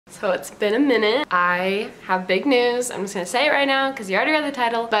So it's been a minute. I have big news. I'm just gonna say it right now because you already read the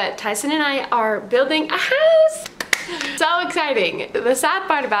title, but Tyson and I are building a house. So exciting. The sad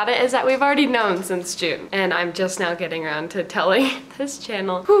part about it is that we've already known since June, and I'm just now getting around to telling this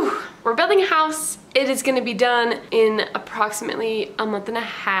channel. Whew. We're building a house. It is gonna be done in approximately a month and a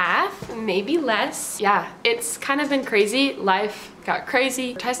half, maybe less. Yeah, it's kind of been crazy. Life got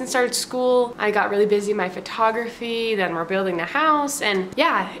crazy. Tyson started school. I got really busy in my photography, then we're building the house, and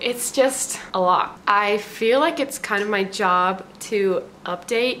yeah, it's just a lot. I feel like it's kind of my job to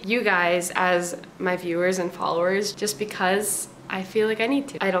update you guys as my viewers and followers just because I feel like I need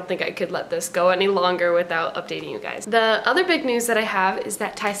to. I don't think I could let this go any longer without updating you guys. The other big news that I have is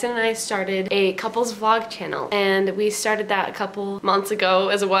that Tyson and I started a couples vlog channel, and we started that a couple months ago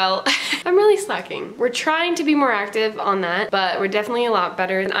as well. I'm really slacking. We're trying to be more active on that, but we're definitely a lot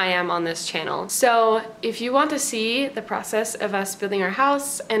better than I am on this channel. So if you want to see the process of us building our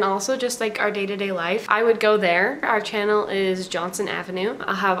house and also just like our day-to-day life, I would go there. Our channel is Johnson Avenue.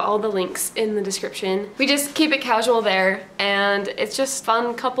 I'll have all the links in the description. We just keep it casual there, and it's just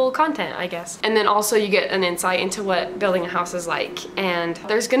fun couple content, I guess. And then also you get an insight into what building a house is like. And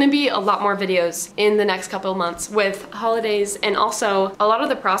there's gonna be a lot more videos in the next couple of months with holidays, and also a lot of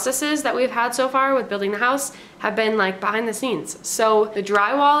the processes that we've had so far with building the house have been like behind the scenes. So the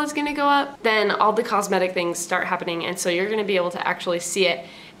drywall is gonna go up, then all the cosmetic things start happening, and so you're gonna be able to actually see it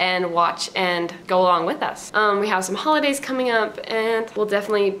and watch and go along with us. We have some holidays coming up, and we'll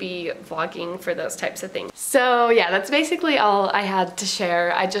definitely be vlogging for those types of things. So yeah, that's basically all I had to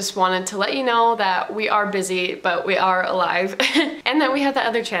share. I just wanted to let you know that we are busy, but we are alive, and that we have that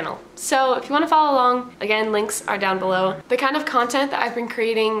other channel. So if you want to follow along, again, links are down below. The kind of content that I've been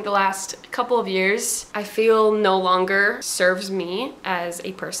creating the last couple of years, I feel no longer serves me as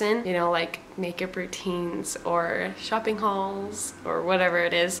a person, you know, like makeup routines or shopping hauls or whatever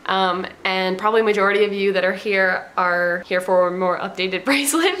it is. And probably majority of you that are here for more updated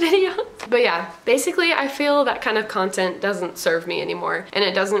bracelet videos. But yeah, basically I feel that kind of content doesn't serve me anymore, and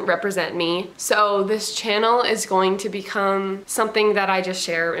it doesn't represent me. So this channel is going to become something that I just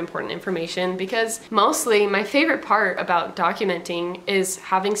share important information, because mostly my favorite part about documenting is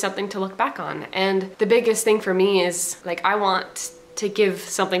having something to look back on. And the biggest thing for me is like, I want to give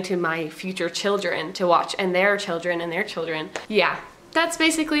something to my future children to watch, and their children and their children. Yeah. That's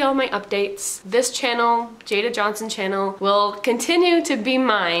basically all my updates. This channel, Jada Johnson channel, will continue to be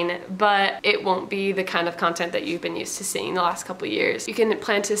mine, but it won't be the kind of content that you've been used to seeing the last couple years. You can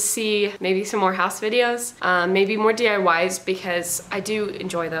plan to see maybe some more house videos, maybe more DIYs, because I do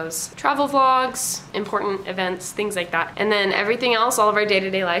enjoy those. Travel vlogs, important events, things like that. And then everything else, all of our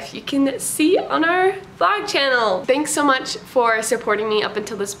day-to-day life, you can see on our vlog channel. Thanks so much for supporting me up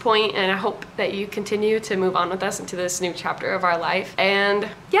until this point, and I hope that you continue to move on with us into this new chapter of our life. And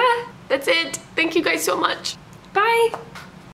yeah, that's it. Thank you guys so much. Bye.